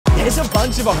There's a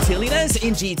bunch of octillionaires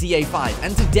in GTA 5,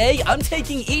 and today I'm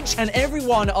taking each and every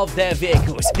one of their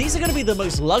vehicles. These are going to be the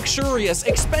most luxurious,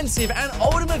 expensive, and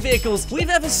ultimate vehicles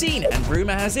we've ever seen, and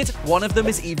rumor has it, one of them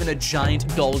is even a giant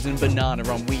golden banana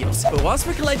on wheels. But whilst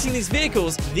we're collecting these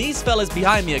vehicles, these fellas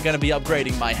behind me are going to be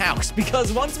upgrading my house,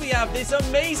 because once we have this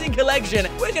amazing collection,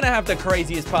 we're going to have the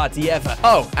craziest party ever.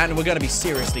 Oh, and we're going to be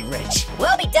seriously rich.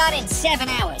 We'll be done in 7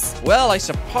 hours. Well, I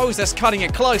suppose that's cutting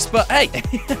it close, but hey,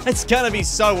 it's going to be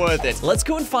so worth it. Let's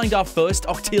go and find our first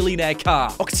octillionaire car.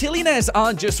 Octillionaires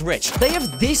aren't just rich. They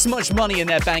have this much money in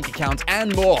their bank account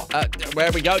and more.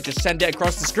 Where we go? Just send it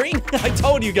across the screen? I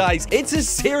told you guys, it's a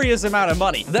serious amount of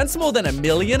money. That's more than 1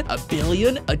 million, 1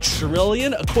 billion, 1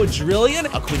 trillion, 1 quadrillion,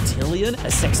 1 quintillion, 1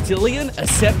 sextillion, 1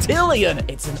 septillion.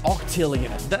 It's an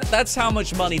octillion. That's how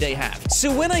much money they have.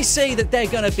 So when I say that they're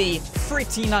gonna be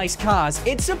pretty nice cars,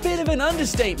 it's a bit of an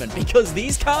understatement, because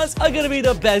these cars are gonna be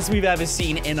the best we've ever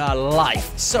seen in our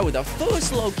life. So the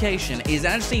first location is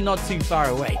actually not too far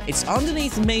away. It's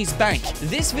underneath May's bank.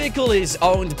 This vehicle is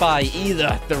owned by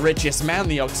either the richest man,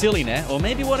 the octillionaire, or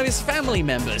maybe one of his family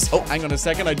members. Oh, hang on a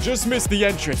second, I just missed the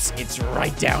entrance. It's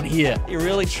right down here. He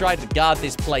really tried to guard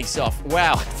this place off.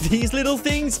 Wow, these little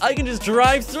things, I can just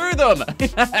drive through them.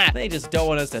 They just don't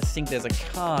want us to think there's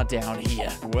a car down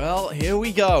here. Well, here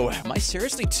we go. Am I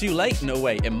seriously too late? No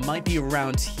way, it might be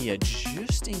around here.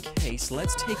 Just in case,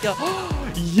 let's take a...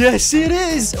 Yes, it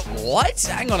is! What?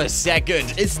 Hang on a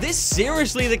second. Is this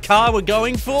seriously the car we're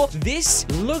going for? This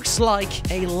looks like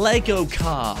a Lego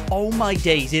car. Oh my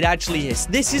days, it actually is.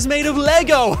 This is made of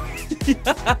Lego!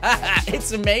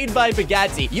 It's made by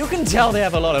Bugatti. You can tell they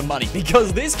have a lot of money,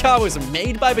 because this car was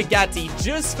made by Bugatti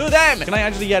just for them. Can I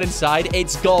actually get inside?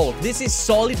 It's gold. This is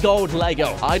solid gold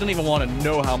Lego. I don't even want to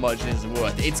know how much this is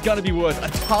worth. It's gonna be worth a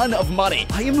ton of money.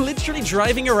 I am literally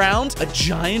driving around a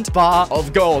giant bar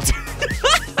of gold.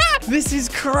 This is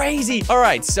crazy. All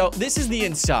right, so this is the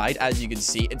inside. As you can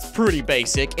see, it's pretty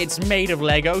basic. It's made of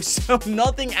Lego, so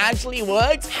nothing actually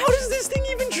works. How does this thing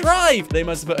even drive? They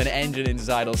must put an engine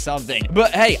inside or something.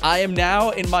 But hey, I am now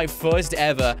in my first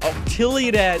ever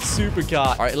octillionaire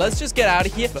supercar. All right, let's just get out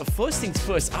of here. But first things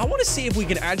first, I want to see if we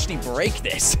can actually break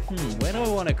this. Where do I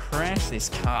want to crash this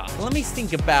car? Let me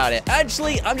think about it.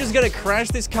 Actually, I'm just going to crash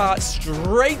this car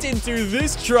straight into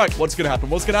this truck. What's going to happen?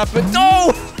 What's going to happen?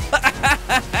 No!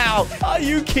 Are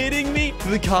you kidding me?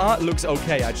 The car looks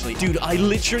okay, actually. Dude, I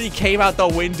literally came out the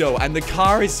window and the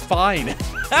car is fine.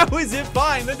 How is it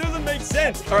fine? That doesn't make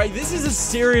sense. All right, this is a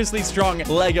seriously strong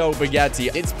Lego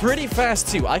Bugatti. It's pretty fast,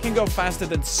 too. I can go faster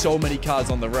than so many cars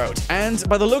on the road. And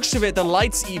by the looks of it, the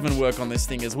lights even work on this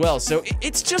thing as well. So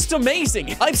it's just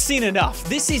amazing. I've seen enough.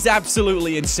 This is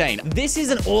absolutely insane. This is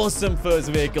an awesome first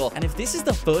vehicle. And if this is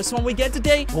the first one we get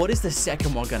today, what is the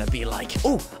second one gonna be like?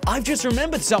 Oh, I've just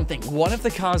remembered something. One of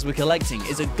the cars we're collecting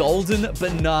is a golden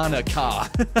banana car.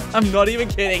 I'm not even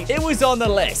kidding. It was on the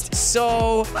list.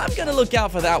 So I'm gonna look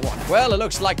out for that one. Well, it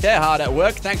looks like they're hard at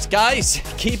work. Thanks, guys.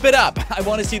 Keep it up. I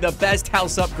want to see the best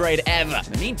house upgrade ever.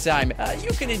 In the meantime, you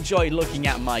can enjoy looking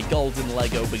at my golden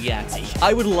Lego Bugatti.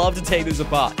 I would love to take this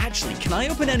apart. Actually, can I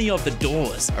open any of the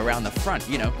doors around the front?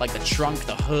 You know, like the trunk,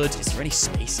 the hood. Is there any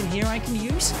space in here I can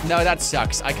use? No, that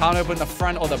sucks. I can't open the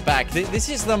front or the back. This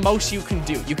is the most you can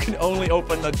do. You can only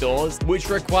open the doors, which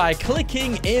require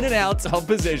clicking in and out of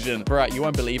position. Bruh, you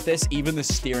won't believe this. Even the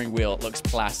steering wheel looks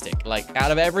plastic. Like, out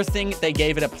of everything, they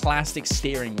gave it a plastic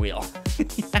steering wheel.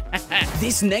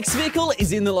 This next vehicle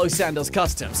is in the Los Santos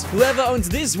Customs. Whoever owns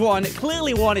this one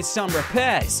clearly wanted some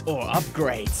repairs or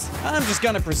upgrades. I'm just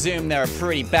gonna presume they're a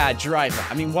pretty bad driver.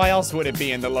 I mean, why else would it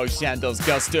be in the Los Santos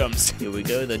Customs? Here we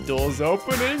go, the door's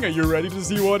opening. Are you ready to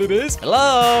see what it is?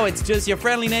 Hello, it's just your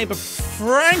friendly neighbor,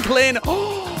 Franklin.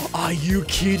 Oh, are you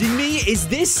kidding me? Is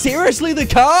this seriously the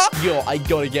car? Yo, I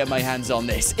gotta get my hands on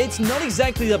this. It's not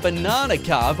exactly the banana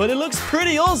car, but it looks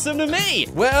pretty awesome to me.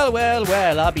 Well,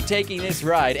 I'll be taking this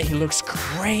ride. It looks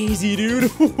crazy, dude.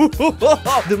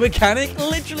 The mechanic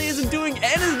literally isn't doing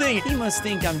anything. He must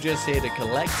think I'm just here to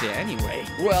collect it anyway.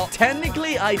 Well,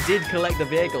 technically, I did collect the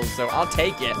vehicle, so I'll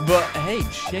take it. But hey,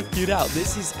 check it out.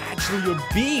 This is actually a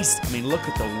beast. I mean, look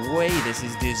at the way this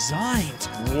is designed.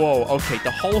 Whoa, okay,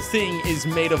 the whole thing is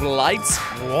made of lights.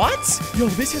 What? Yo,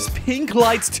 this has pink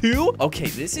lights too? Okay,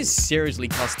 this is seriously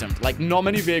custom. Like, not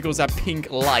many vehicles have pink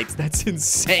lights. That's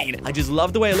insane. I just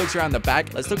love the way it looks around the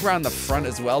back. Let's look around the front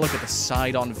as well. Look at the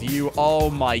side-on view. Oh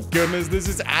my goodness, this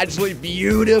is actually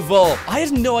beautiful. I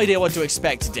had no idea what to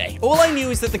expect today. All I knew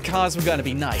is that the cars were going to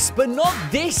be nice, but not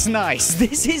this nice.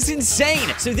 This is insane.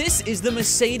 So this is the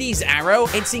Mercedes Arrow.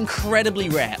 It's incredibly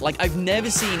rare. Like, I've never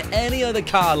seen any other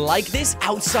car like this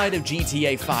outside of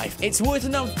GTA 5. It's worth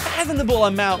around unfathomable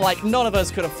amount. Like, none of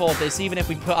us could afford this, even if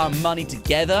we put our money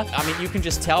together. I mean, you can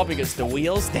just tell because the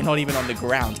wheels, they're not even on the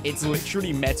ground. It's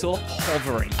literally metal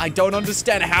hovering. I don't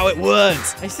understand how it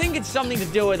works. I think it's something to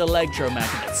do with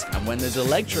electromagnets. And when there's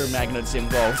electromagnets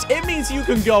involved, it means you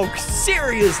can go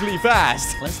seriously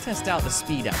fast. Let's test out the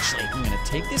speed, actually. I'm gonna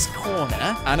take this corner,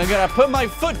 and I'm gonna put my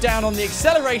foot down on the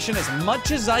acceleration as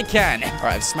much as I can. All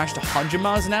right, I've smashed 100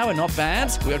 miles an hour, not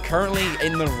bad. We are currently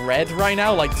in the red right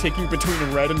now, like ticking between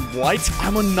red and white.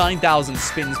 I'm on 9,000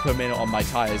 spins per minute on my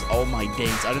tires. Oh my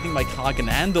days, I don't think my car can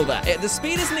handle that. The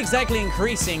speed isn't exactly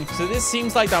increasing, so this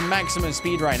seems like the maximum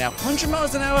speed right now. 100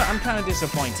 miles an hour, I'm kind of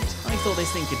disappointed. I thought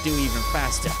this thing could do even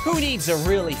faster. Who needs a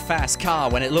really fast car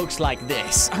when it looks like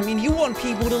this? I mean, you want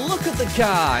people to look at the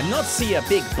car and not see a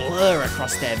big blur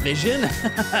across their vision.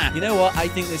 You know what? I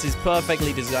think this is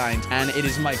perfectly designed, and it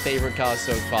is my favorite car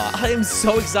so far. I am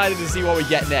so excited to see what we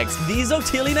get next. These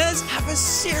Octillionaires have a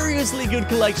seriously good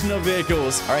collection of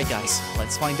vehicles. All right, guys,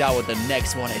 let's find out what the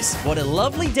next one is. What a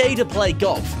lovely day to play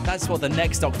golf. That's what the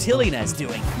next Octillionaire's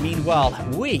doing. Meanwhile,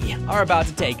 we are about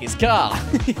to take his car.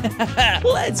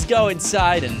 Let's go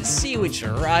inside and see which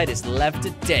ride is left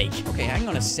to take. Okay, hang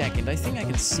on a second. I think I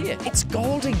can see it. It's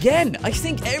gold again. I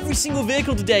think every single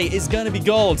vehicle today is going to be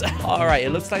gold. All right,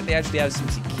 it looks like they actually have some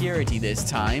security this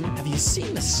time. Have you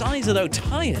seen the size of those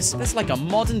tires? That's like a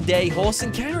modern-day horse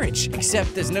and carriage.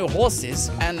 Except there's no horses,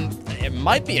 and it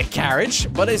might be a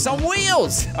carriage, but it's on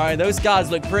wheels. All right, those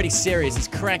guards look pretty serious. He's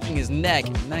cracking his neck,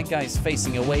 and that guy's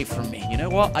facing away from me. You know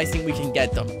what? I think we can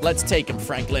get them. Let's take him,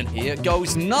 Franklin. Here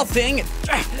goes nothing.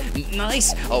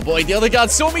 Nice. Oh boy, the other guard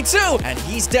saw me too, and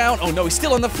he's down. Oh no, he's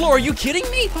still on the floor. Are you kidding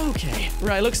me? Okay,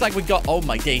 right, looks like we got, oh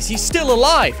my days, he's still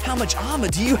alive. How much armor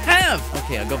do you have?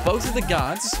 Okay, I got both of the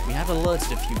guards. We have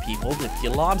alerted a few people, but the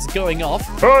alarm's going off.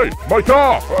 Hey, my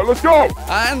car, let's go.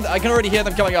 And I can already hear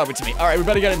them coming over to me. All right, we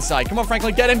better get inside. Come on,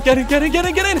 Franklin, get in, get in, get in, get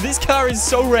in, get in. This car is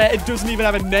so rare, it doesn't even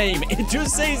have a name. It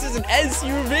just says it's an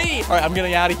SUV. All right, I'm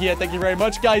getting out of here. Thank you very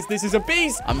much, guys. This is a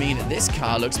beast. I mean, this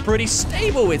car looks pretty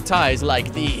stable with tires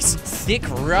like these. Thick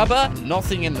rubber,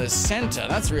 nothing in the center.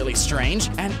 That's really strange.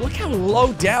 And look how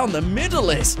low down the middle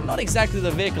is. Not exactly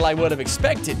the vehicle I would have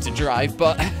expected to drive,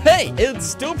 but hey, it's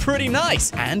still pretty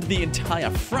nice. And the entire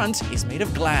front is made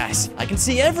of glass. I can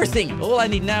see everything. All I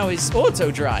need now is auto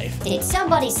drive. Did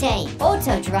somebody say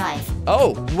auto drive?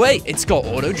 Oh, wait, it's got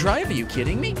auto drive? Are you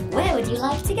kidding me? Where would you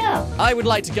like to go? I would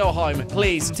like to go home.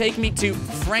 Please, take me to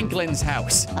Franklin's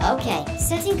house. Okay,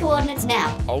 setting coordinates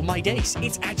now. Oh my days,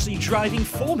 it's actually driving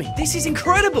for me. This is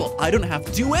incredible. I don't have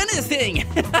to do anything.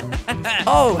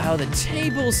 Oh, how the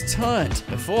tables turned.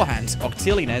 Beforehand,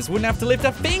 Octillionaires wouldn't have to lift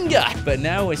a finger. But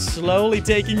now we're slowly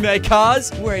taking their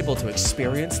cars. We're able to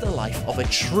experience the life of a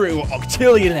true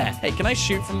Octillionaire. Hey, can I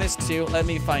shoot from this too? Let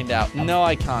me find out. No,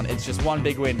 I can't. It's just one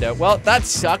big window. Well, that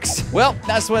sucks. Well,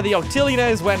 that's where the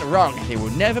Octillionaires went wrong. They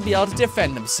will never be able to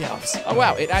defend themselves. Oh,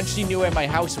 wow. It actually knew where my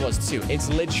house was too. It's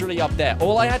literally up there.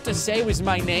 All I had to say was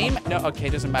my name. No, okay,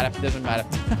 doesn't matter. Doesn't matter.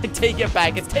 I take it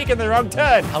back. It's taking the wrong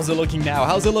turn. How's it looking now?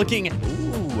 How's it looking?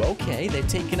 Ooh, okay. They've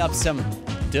taken up some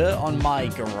dirt on my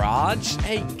garage.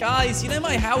 Hey, guys, you know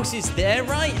my house is there,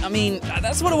 right? I mean,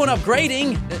 that's what I want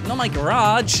upgrading, not my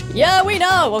garage. Yeah, we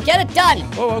know. We'll get it done.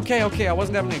 Oh, okay, okay. I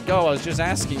wasn't having a go. I was just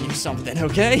asking you something,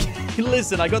 okay?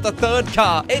 Listen, I got the third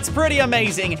car. It's pretty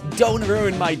amazing. Don't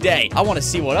ruin my day. I want to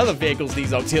see what other vehicles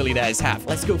these Octillionaires have.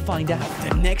 Let's go find out.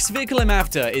 The next vehicle I'm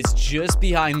after is just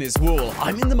behind this wall.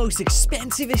 I'm in the most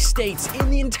expensive estates in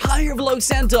the entire of Los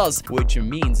Santos, which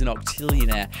means an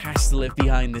Octillionaire has to live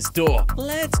behind this door.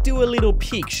 Let's do a little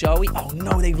peek, shall we? Oh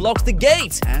no, they've locked the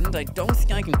gate. And I don't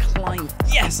think I can climb.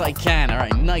 Yes, I can. All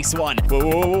right, nice one. Whoa,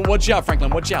 whoa, whoa, watch out,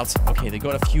 Franklin, watch out. Okay, they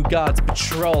got a few guards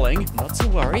patrolling. Not to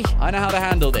worry. I know how to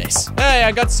handle this. Hey,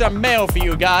 I got some mail for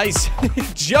you guys.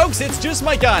 Jokes, it's just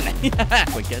my gun.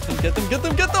 Wait, get them, get them, get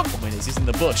them, get them. Oh, wait, he's in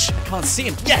the bush. I can't see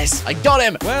him. Yes, I got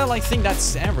him. Well, I think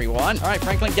that's everyone. All right,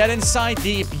 Franklin, get inside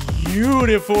the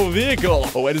beautiful vehicle.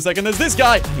 Oh, wait a second, there's this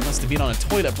guy. He must have been on a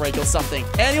toilet break or something.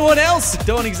 Anyone else?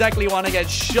 Don't exactly want to get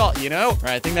shot, you know? All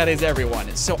right, I think that is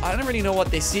everyone. So I don't really know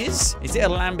what this is. Is it a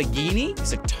Lamborghini?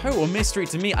 It's a total mystery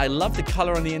to me. I love the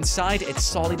color on the inside. It's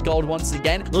solid gold once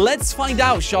again. Let's find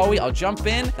out, shall we? I'll jump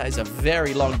in. That is a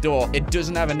very long door. It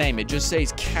doesn't have a name. It just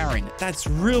says Karen. That's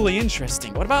really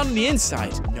interesting. What about on the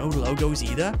inside? No logos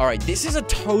either. All right, this is a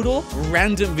total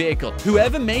random vehicle.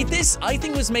 Whoever made this, I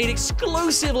think was made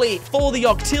exclusively for the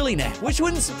Octillionaire, which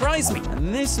wouldn't surprise me.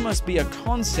 And this must be a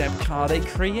concept car they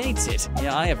created.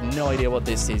 Yeah, I have no idea what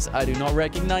this is. I do not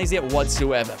recognize it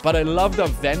whatsoever. But I love the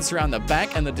vents around the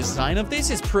back, and the design of this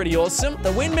is pretty awesome.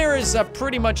 The wind mirrors are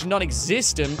pretty much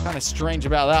non-existent. Kind of strange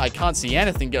about that. I can't see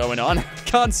anything going on.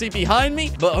 Can't see behind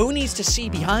me. But who needs to see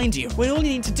behind you when all you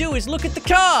need to do is look at the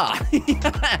car?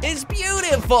 It's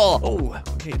beautiful. Oh,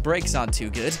 okay, brakes aren't too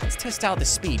good. Let's test out the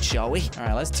speed, shall we? All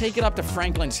right, let's take it up to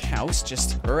Franklin's house.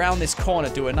 Just around this corner,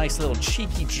 do a nice little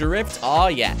cheeky drift. Oh,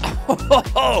 yeah.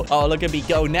 Oh, look at me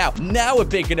go now. Now we're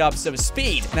picking up some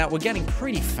speed. Now, we're getting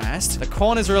pretty fast. The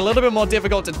corners are a little bit more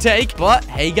difficult to take, but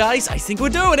hey, guys, I think we're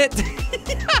doing it.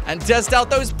 And test out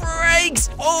those brakes.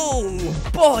 Oh,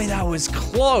 boy, that was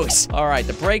close. All right,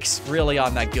 the brakes really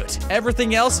aren't that good.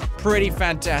 Everything else, pretty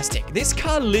fantastic. This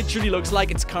car literally looks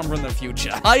like it's come from the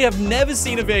future. I have never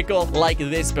seen a vehicle like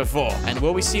this before. And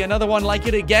will we see another one like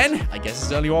it again? I guess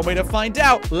there's only one way to find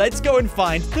out. Let's go and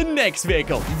find the next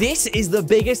vehicle. This is the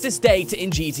biggest estate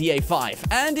in GTA 5.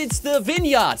 And it's the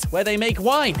vineyard where they make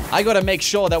wine. I gotta make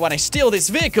sure that when I steal this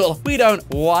vehicle, we don't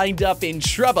wind up in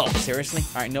trouble. Seriously?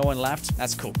 All right, no one laughed.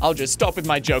 That's cool. I'll just stop with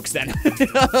my jokes then.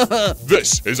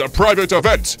 This is a private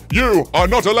event. You are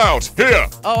not allowed here.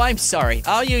 Oh, I'm sorry.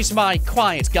 I'll use my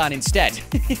quiet gun instead.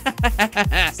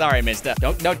 Sorry, mister.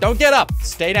 Don't get up.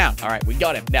 Stay down. All right, we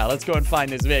got him. Now, let's go and find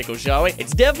this vehicle, shall we?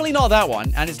 It's definitely not that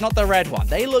one, and it's not the red one.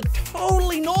 They look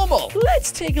totally normal.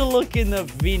 Let's take a look in the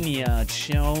vineyard,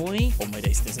 shall we? Oh, my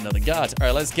days, there's another guard. All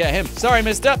right, let's get him. Sorry,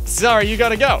 mister. Sorry, you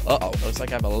gotta go. Uh-oh. Looks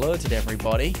like I've alerted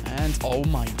everybody. And, oh,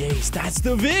 my days, that's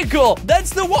the vehicle.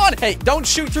 That's the one. Hey, don't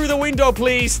shoot through the window,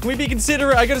 please. Can we be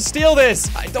considerate? I gotta steal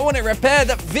this. I don't want to repair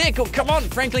the vehicle. Come on,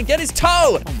 Franklin, get his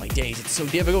tow. Oh, my days, it's so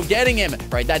difficult getting him.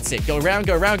 Right, that's it. Go around,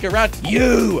 go around, go around.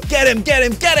 You! Get him, get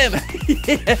him, get him!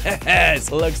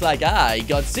 Yes! Looks like I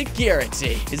got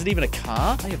security. Is it even a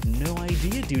car? I have no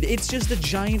idea, dude. It's just a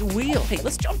giant wheel. Hey,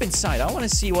 let's jump inside. I want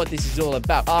to see what this is all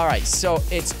about. All right, so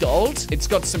it's gold. It's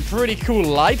got some pretty cool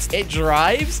lights. It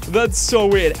drives. That's so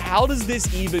weird. How does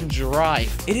this even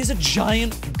drive? It is a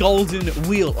giant golden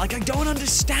wheel. Like, I don't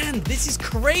understand. This is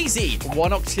crazy.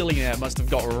 One Octillionaire must have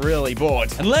got really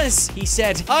bored. Unless he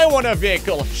said, I want a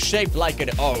vehicle shaped like an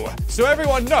O. So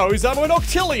everyone knows I'm an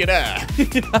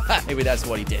Octillionaire. Maybe that's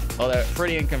what he did. Although,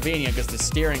 pretty inconvenient because the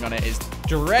steering on it is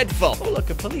dreadful. Oh, look,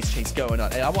 a police chase going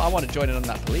on. Hey, I want to join in on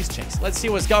that police chase. Let's see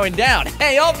what's going down.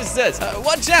 Hey, officers,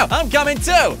 watch out. I'm coming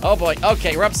too. Oh, boy.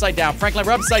 Okay, we're upside down. Franklin,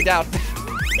 we're upside down.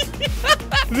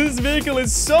 This vehicle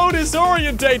is so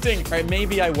disorientating. All right,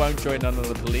 maybe I won't join on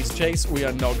the police chase. We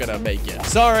are not gonna make it.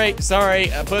 Sorry.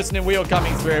 A person in wheel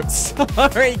coming through.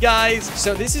 Sorry, guys.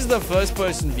 So this is the first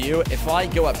person view. If I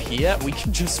go up here, we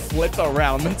can just flip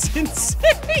around. That's insane.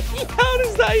 How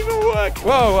does that even work?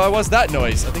 Whoa, what's that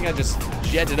noise? I think I just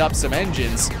jetted up some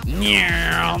engines.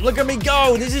 Look at me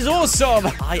go. This is awesome.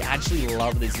 I actually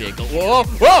love this vehicle.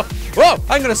 Whoa.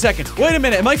 Hang on a second. Wait a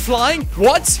minute. Am I flying?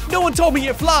 What? No one told me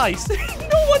it flies.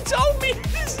 No one told me.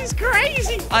 This is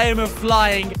crazy. I am a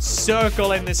flying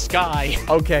circle in the sky.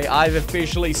 Okay, I've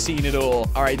officially seen it all.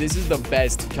 All right, this is the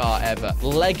best car ever.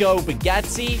 Lego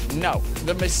Bugatti? No.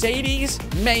 The Mercedes?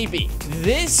 Maybe.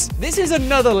 This is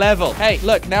another level. Hey,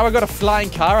 look, now I've got a flying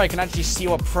car. I can actually see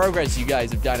what progress you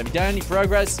guys have done. Have you done any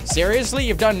progress? Seriously?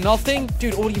 You've done nothing?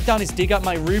 Dude, all you've done is dig up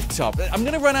my rooftop. I'm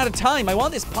gonna run out of time. I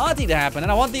want this party to happen,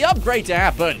 and I want the upgrade to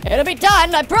happen. It'll be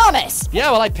done, I promise.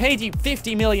 Yeah, well, I paid you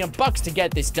 $50 million to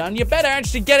get this done. You better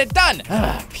actually get it done.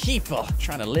 People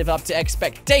trying to live up to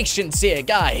expectations here,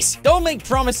 guys. Don't make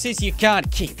promises you can't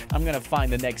keep. I'm gonna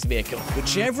find the next vehicle.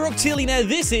 Whichever Octillionaire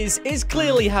this is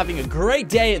clearly having a great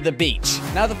day at the beach.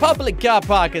 Now, the public car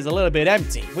park is a little bit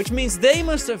empty, which means they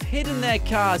must have hidden their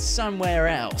cars somewhere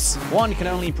else. One can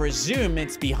only presume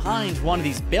it's behind one of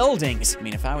these buildings. I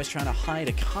mean, if I was trying to hide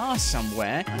a car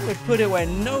somewhere, I would put it where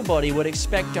nobody would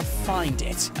expect to find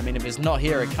it. I mean, if it's not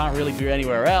here, it can't really be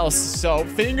anywhere else. So,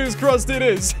 fingers crossed it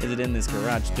is. Is it in this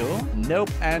garage door?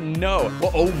 Nope and no.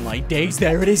 Oh my days,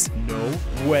 there it is. No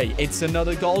way. It's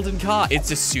another golden car.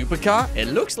 It's a supercar. It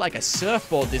looks like a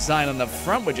surfboard design on the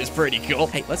front, which is pretty cool.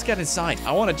 Hey, let's get inside.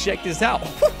 I want to check this out.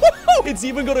 It's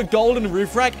even got a golden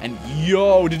roof rack. And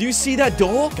yo, did you see that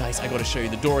door? Guys, I gotta show you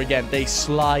the door again. They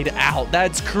slide out.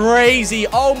 That's crazy.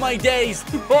 Oh my days.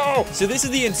 Oh. So this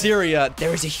is the interior.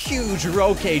 There is a huge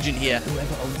roll cage in here.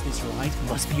 Whoever owns this ride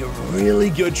must be a really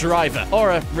good driver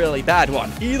or a really bad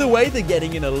one. Either way, they're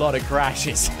getting in a lot of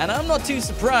crashes. And I'm not too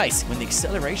surprised. When the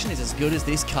acceleration is as good as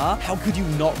this car, how could you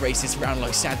not race this around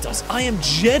Los Santos? I am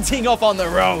jetting off on the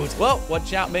road. Well,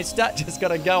 watch out, mister. Just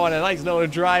gotta go on a nice little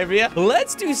little drive here.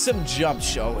 Let's do some jumps,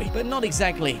 shall we? But not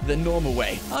exactly the normal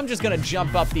way. I'm just gonna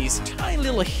jump up these tiny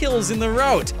little hills in the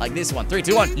road. Like this one. 3,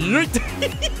 2, 1.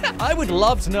 I would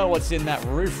love to know what's in that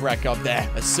roof rack up there.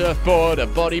 A surfboard, a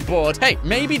bodyboard. Hey,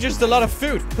 maybe just a lot of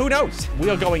food. Who knows? We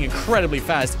are going incredibly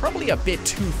fast. Probably a bit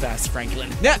too fast, Franklin.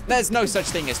 Nah, there's no such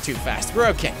thing as too fast. We're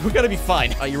okay. We're gonna be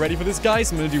fine. Are you ready for this,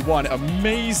 guys? I'm gonna do one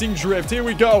amazing drift. Here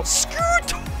we go.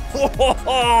 Scoot!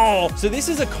 So this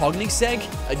is a Koenigsegg,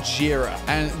 a Jira,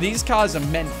 and these cars are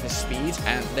meant for speed,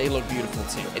 and they look beautiful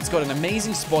too. It's got an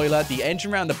amazing spoiler, the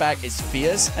engine around the back is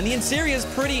fierce, and the interior is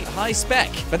pretty high spec.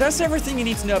 But that's everything you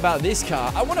need to know about this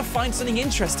car. I want to find something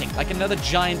interesting, like another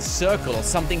giant circle or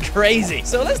something crazy.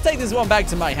 So let's take this one back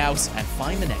to my house and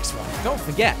find the next one. Don't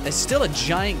forget, there's still a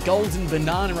giant golden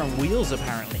banana on wheels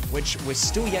apparently, which we're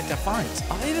still yet to find.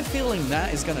 I have a feeling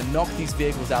that is going to knock these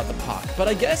vehicles out the park, but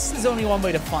I guess there's only one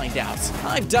way to find out.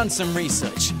 I've done some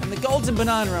research, and the golden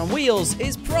banana on wheels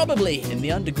is probably in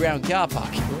the underground car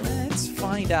park. Let's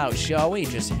find out, shall we?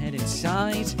 Just head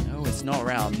inside. No, it's not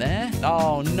around there.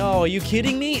 Oh no, are you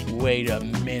kidding me? Wait a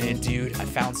minute, dude. I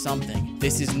found something.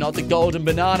 This is not the golden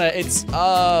banana. It's,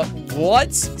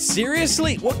 what?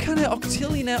 Seriously? What kind of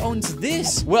octillionaire owns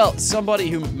this? Well, somebody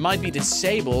who might be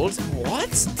disabled. What?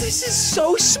 This is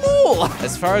so small.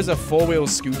 As far as a four-wheel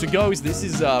scooter goes, this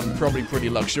is, probably pretty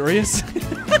luxurious.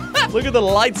 Look at the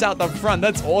lights out the front.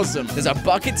 That's awesome. There's a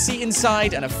bucket seat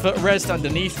inside and a footrest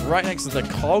underneath right next to the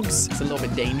cogs. It's a little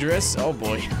bit dangerous. Oh,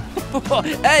 boy.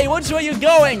 Hey, watch where you're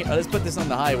going. Let's put this on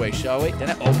the highway, shall we?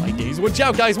 Oh, my days. Watch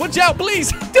out, guys. Watch out,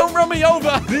 please. Don't run me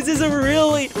over. This is a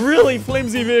really, really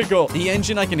flimsy vehicle. The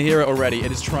engine, I can hear it already.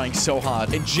 It is trying so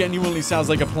hard. It genuinely sounds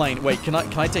like a plane. Wait, can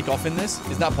I take off in this?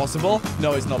 Is that possible?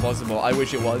 No, it's not possible. I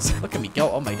wish it was. Look at me go.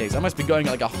 Oh, my days. I must be going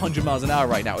at like 100 miles an hour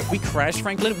right now. If we crash,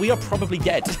 Franklin, we are probably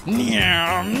dead.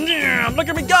 Look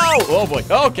at me go. Oh, boy.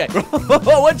 Okay.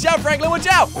 Watch out, Franklin. Watch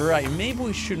out. Right, maybe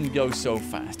we shouldn't go so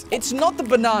fast. It's not the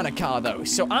banana car, though,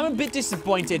 so I'm a bit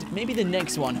disappointed. Maybe the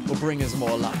next one will bring us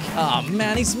more luck. Oh,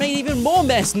 man, he's made even more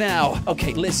mess now.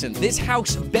 Okay, listen, this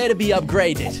house better be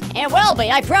upgraded. It will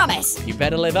be, I promise. You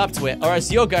better live up to it, or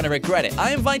else you're gonna regret it.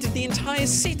 I invited the entire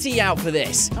city out for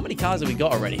this. How many cars have we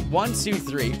got already? 1, 2,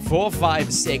 3, 4,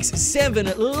 5, 6,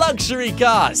 7 luxury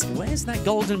cars. Where's that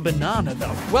golden banana,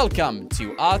 though? Welcome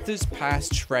to Arthur's Pass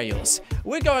Trails.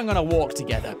 We're going on a walk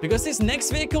together, because this next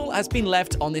vehicle has been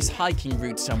left on this hiking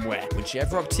route somewhere.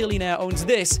 Whichever octillionaire owns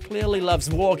this clearly loves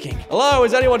walking. Hello,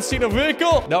 has anyone seen a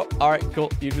vehicle? No. All right,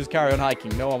 cool. You just carry on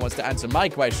hiking. No one wants to answer my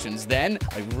questions then.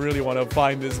 I really want to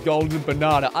find this golden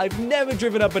banana. I've never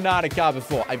driven a banana car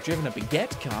before. I've driven a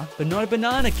baguette car, but not a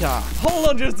banana car. Hold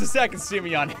on just a second,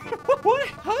 Simeon. What?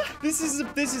 Huh? This is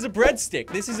a breadstick.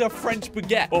 This is a French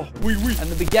baguette. Oh, oui, oui. And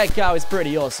the baguette car is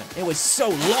pretty awesome. It was so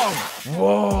long.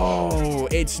 Whoa.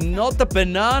 It's not the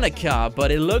banana car,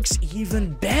 but it looks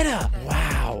even better.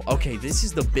 Wow. Okay, this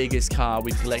is the biggest car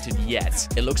we've collected yet.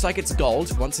 It looks like it's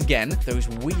gold. Once again, those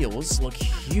wheels look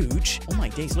huge. Oh my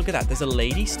days, look at that. There's a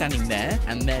lady standing there,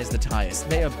 and there's the tires.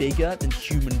 They are bigger than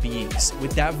human beings.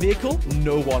 With that vehicle,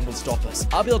 no one will stop us.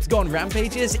 I'll be able to go on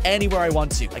rampages anywhere I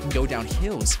want to. I can go down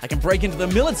hills. I can break into the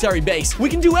military base. We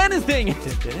can do anything.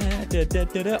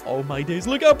 Oh my days,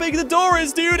 look how big the door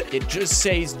is, dude. It just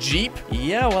says Jeep.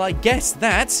 Yeah, well, I guess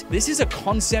that. This is a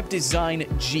concept design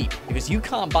Jeep, because you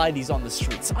can't buy these on the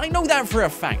streets. I know that for a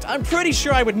fact. I'm pretty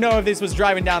sure I would know if this was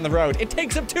driving down the road. It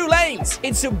takes up 2 lanes.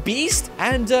 It's a beast,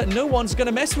 and no one's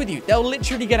gonna mess with you. They'll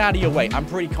literally get out of your way. I'm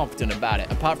pretty confident about it.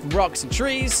 Apart from rocks and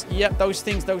trees, yep, those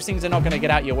things are not gonna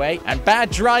get out your way. And bad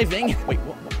driving. Wait,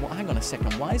 what? Hang on a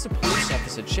second. Why is a police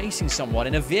officer chasing someone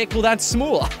in a vehicle that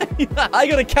small? I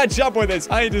gotta catch up with this.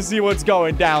 I need to see what's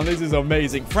going down. This is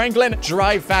amazing. Franklin,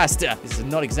 drive faster. This is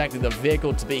not exactly the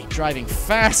vehicle to be driving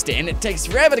fast in. It takes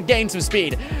forever to gain some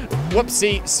speed.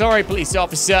 Whoopsie. Sorry, police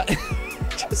officer.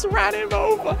 Just ran him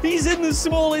over. He's in the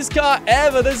smallest car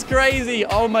ever. That's crazy.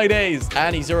 Oh, my days.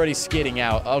 And he's already skidding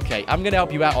out. Okay, I'm going to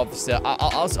help you out, officer.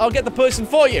 I'll get the person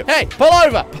for you. Hey, pull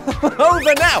over. Pull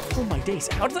over now. Oh, my days.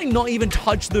 How did I not even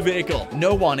touch the vehicle?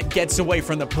 No one gets away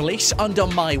from the police under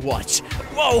my watch.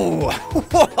 Whoa.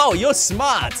 Whoa, you're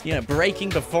smart. You know, braking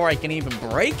before I can even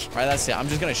brake. All right, that's it. I'm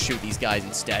just going to shoot these guys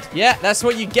instead. Yeah, that's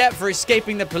what you get for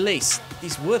escaping the police.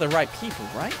 These were the right people,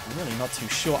 right? I'm really not too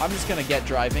sure. I'm just going to get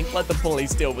driving. Let the police while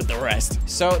he's still with the rest.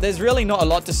 So there's really not a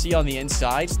lot to see on the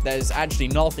inside. There's actually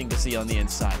nothing to see on the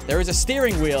inside. There is a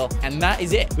steering wheel, and that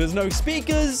is it. There's no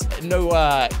speakers, no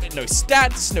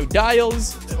stats, no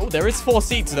dials. Oh, there is 4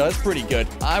 seats, though. That's pretty good.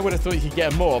 I would have thought you could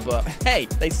get more, but hey,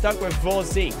 they stuck with 4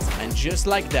 seats. And just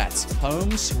like that,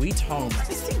 home sweet home.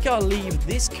 I think I'll leave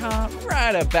this car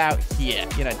right about here.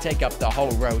 You know, take up the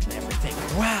whole road and everything.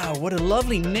 Wow, what a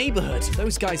lovely neighborhood.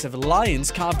 Those guys have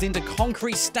lions carved into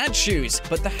concrete statues.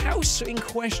 But the house in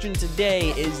question today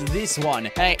is this one.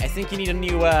 Hey, I think you need a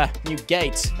new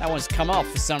gate. That one's come off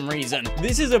for some reason.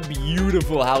 This is a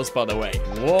beautiful house, by the way.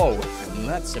 Whoa,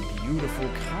 that's a beautiful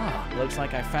car. Looks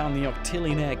like I found the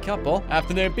octillionaire couple.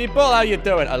 Afternoon, people. How you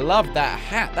doing? I love that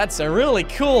hat. That's a really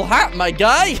cool hat, my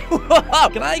guy.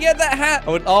 Can I get that hat?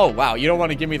 Oh, wow. You don't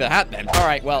want to give me the hat then. All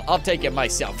right, well, I'll take it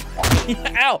myself.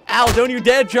 Ow, ow, don't you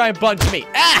dare try and punch me.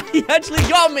 Ah, he actually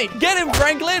got me. Get him,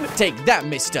 Franklin. Take that,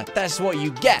 mister. That's what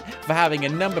you get for having a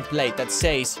number plate that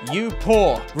says, you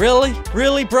poor. Really?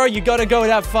 Really, bro? You gotta go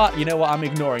that far? You know what? I'm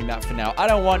ignoring that for now. I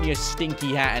don't want your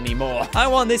stinky hat anymore. I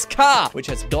want this car, which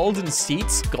has golden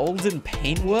seats, golden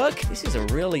paintwork. This is a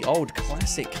really old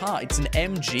classic car. It's an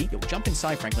MG. Yo, jump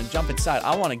inside, Franklin. Jump inside.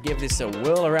 I want to give this a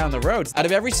whirl around the roads. Out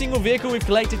of every single vehicle we've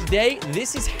collected today,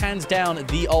 this is hands down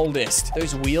the oldest.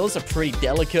 Those wheels are pretty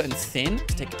delicate and thin.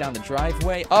 Let's take it down the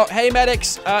driveway. Oh, hey,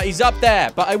 medics. He's up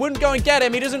there, but I wouldn't go and get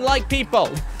him. He doesn't like people.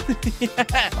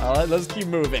 Well, let's keep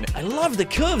moving. I love the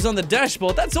curves on the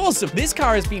dashboard. That's awesome. This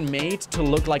car has been made to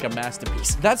look like a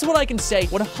masterpiece. That's what I can say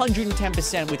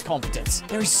 110% with confidence.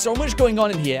 There is so much going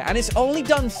on in here, and it's only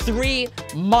done 3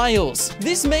 miles.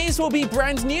 This may as well be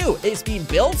brand new. It's been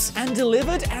built and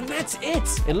delivered, and that's it.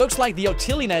 It looks like the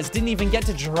octillionaires didn't even get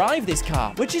to drive this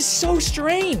car, which is so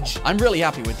strange. I'm really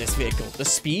happy with this vehicle. The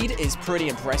speed is pretty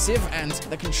impressive, and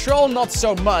the control not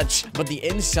so much, but the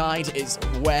inside is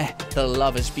where the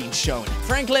love has been shown.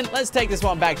 Franklin, let's take this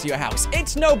one back to your house.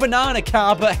 It's no banana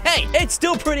car, but hey, it's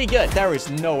still pretty good. There is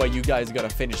no way you guys are gonna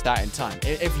finish that in time.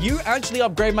 If you actually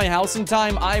upgrade my house in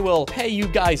time, I will pay you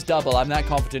guys double. I'm that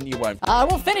confident you won't.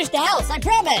 We'll finish the house, I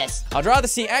promise. I'd rather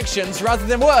see actions rather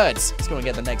than words. Let's go and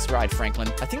get the next ride, Franklin.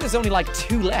 I think there's only like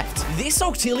 2 left. This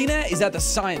octillionaire is at the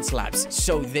science labs,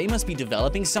 so they must be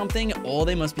developing something, or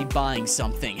they must be buying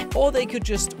something, or they could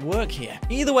just work here.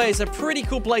 Either way, it's a pretty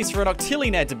cool place for an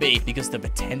octillionaire to be, because the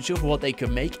potential for what they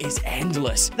could make is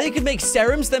endless. They could make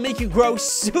serums that make you grow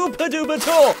super duper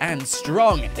tall and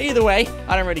strong. Either way,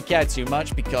 I don't really care too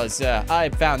much because I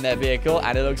found their vehicle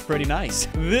and it looks pretty nice.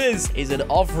 This is an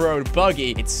off-road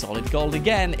buggy. It's solid gold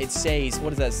again. It says, what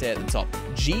does that say at the top?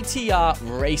 GTR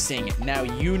Racing. Now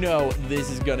you know this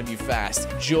is gonna be fast.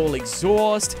 Dual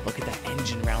exhaust. Look at that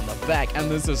engine around the back and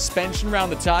the suspension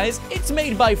around the tires. It's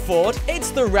made by Ford.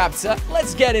 It's the Raptor.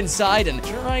 Let's get inside and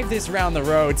drive this around the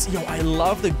roads. Yo, I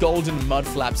love the golden mud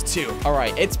flaps too. All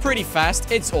right, it's pretty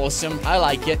fast. It's awesome. I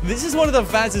like it. This is one of the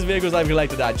fastest vehicles I've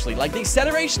collected, actually. Like, the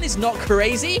acceleration is not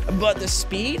crazy, but the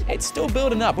speed, it's still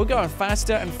building up. We're going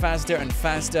faster and faster and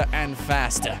faster and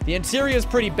faster. The interior is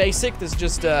pretty basic. There's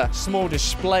just a small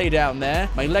display down there.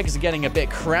 My legs are getting a bit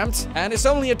cramped, and it's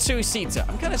only a 2-seater.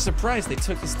 I'm kind of surprised they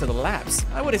took this to the labs.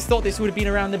 I would have thought this would have been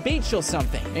around the beach or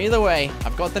something. Either way,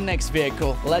 I've got the next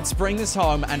vehicle. Let's bring this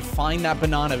home and find that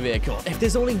banana vehicle. If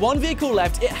there's only one vehicle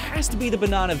left, it has to be the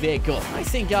banana vehicle. I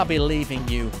think I'll be leaving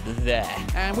you there.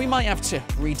 And we might have to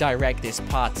redirect this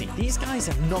party. These guys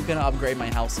are not gonna upgrade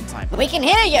my house in time. We can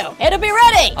hear you. It'll be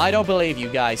ready. I don't believe you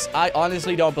guys. I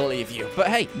honestly don't believe you. But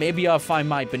hey, maybe I'll find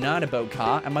my banana boat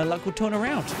car and my luck will turn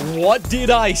around. What did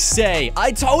I say?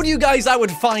 I told you guys I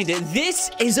would find it.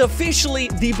 This is officially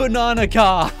the banana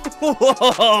car. Whoa.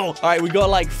 All right, we got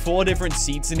like 4 different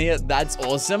seats in here. That's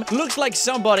awesome. Looks like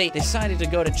somebody decided to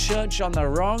go to church on the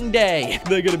wrong day.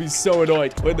 They're gonna be so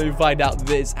annoyed when they find out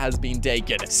this has been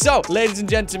taken. So, ladies and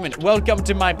gentlemen, welcome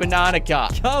to my banana car.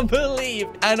 Can't believe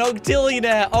an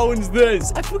octillionaire owns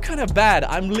this. I feel kind of bad.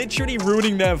 I'm literally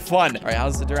ruining their fun. All right,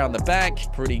 how's it around the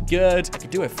back? Pretty good. I could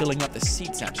do it filling up the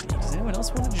seats, actually. Does anyone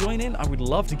else want to join in? I would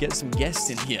love to get some guests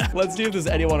in here. Let's see if there's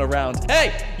anyone around.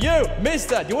 Hey, you,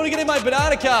 mister, do you want to get in my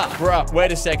banana car? Bruh,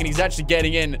 wait a second. He's actually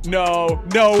getting in. No,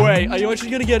 no way. Are you actually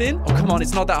gonna get in? Oh, come on.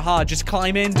 It's not that hard. Just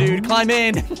climb in, dude. Climb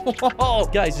in.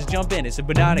 Guys, just jump in. It's a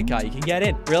banana car. You can get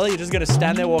in. Really? You're just gonna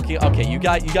stand there walking? Okay, you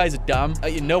guys are dumb.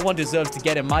 No one deserves to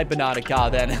get in my banana car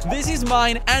then. This is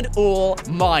mine and all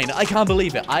mine. I can't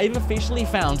believe it. I've officially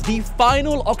found the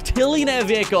final octillionaire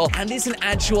vehicle, and it's an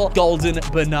actual golden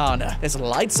banana. There's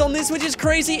lights on this, which is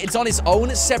crazy. It's on its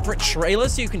own separate trailer,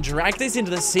 so you can drag this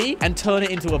into the sea and turn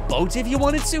it into a boat if you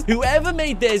wanted to. Whoever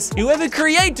made this, whoever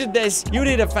created this, you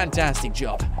did a fantastic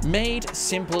job. Made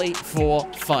simply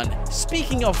for fun.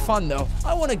 Speaking of fun, though,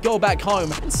 I want to go back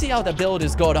home and see how the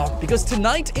builders got on, because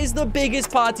tonight is the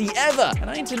biggest party ever, and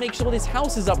I need to make sure this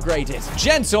house is upgraded.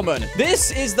 Gentlemen,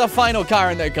 this is the final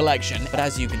car in their collection, but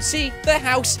as you can see, the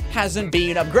house hasn't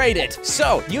been upgraded.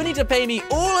 So, you need to pay me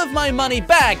all of my money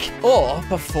back, or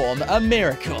perform a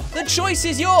miracle. The choice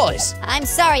is yours. I'm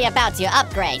sorry about your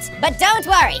upgrades, but don't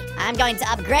worry. I'm going to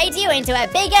upgrade you into a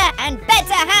bigger and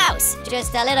better house,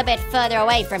 just a little bit further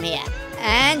away from here.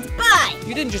 And buy!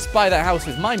 You didn't just buy that house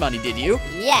with my money, did you?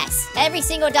 Yes, every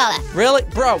single dollar. Really?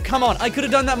 Bro, come on. I could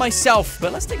have done that myself.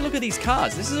 But let's take a look at these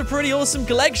cars. This is a pretty awesome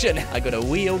collection. I got a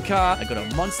wheel car. I got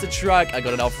a monster truck. I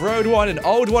got an off-road one, an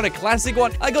old one, a classic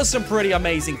one. I got some pretty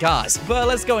amazing cars. But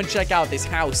let's go and check out this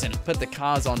house and put the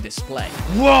cars on display.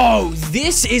 Whoa,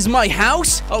 this is my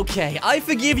house? Okay, I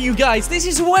forgive you guys. This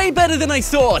is way better than I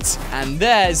thought. And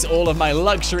there's all of my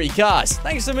luxury cars.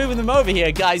 Thanks for moving them over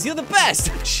here, guys. You're the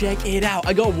best. Check it out.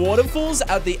 I got waterfalls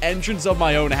at the entrance of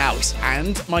my own house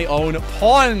and my own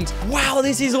pond. Wow,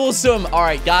 this is awesome. All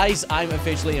right, guys, I'm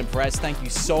officially impressed. Thank you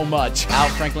so much. Al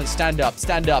Franklin, stand up,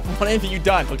 stand up. What have you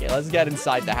done? Okay, let's get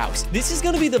inside the house. This is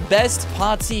going to be the best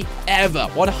party ever.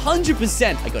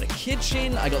 100%. I got a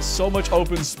kitchen. I got so much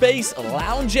open space, a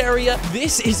lounge area.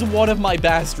 This is one of my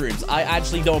bathrooms. I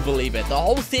actually don't believe it. The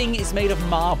whole thing is made of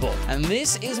marble. And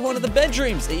this is one of the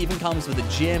bedrooms. It even comes with a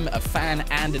gym, a fan,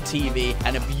 and a TV,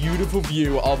 and a beautiful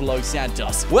view of Los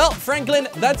Santos. Well, Franklin,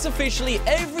 that's officially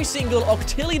every single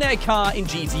Octillionaire car in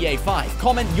GTA 5.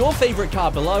 Comment your favorite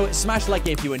car below, smash like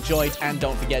if you enjoyed, and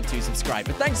don't forget to subscribe.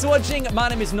 But thanks for watching. My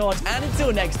name is Nought, and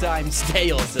until next time, stay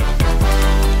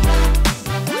awesome.